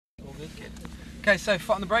Good. Okay, so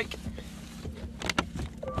foot on the brake.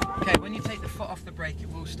 Okay, when you take the foot off the brake,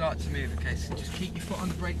 it will start to move. Okay, so just keep your foot on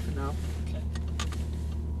the brake for now. Okay.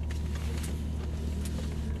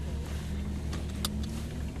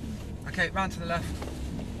 Okay, round to the left.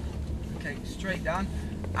 Okay, straight down.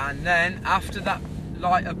 And then after that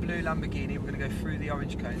lighter blue Lamborghini, we're going to go through the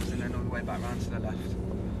orange cones and then all the way back round to the left.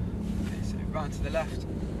 Okay, so round to the left.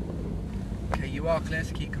 Okay, you are clear,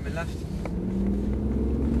 so keep coming left.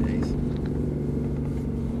 Please.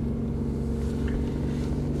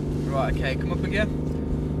 Right, okay, come up again.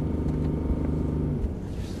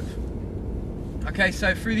 Okay,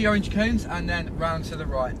 so through the orange cones and then round to the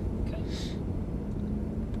right. Okay.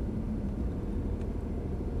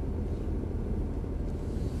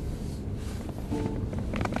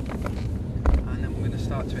 And then we're going to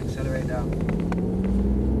start to accelerate down.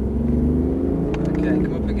 Okay,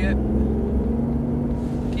 come up again.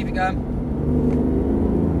 Keep it going.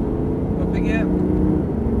 Up again.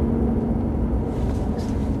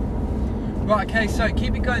 Right, okay, so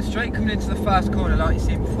keep it going straight, coming into the first corner like you've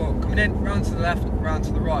seen before. Coming in, round to the left, round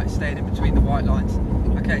to the right, staying in between the white lines.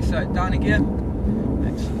 Okay, so down again.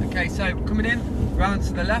 Excellent. Okay, so coming in, round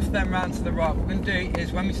to the left, then round to the right. What we're going to do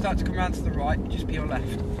is when we start to come round to the right, just peel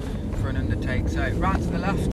left for an undertake. So round to the left.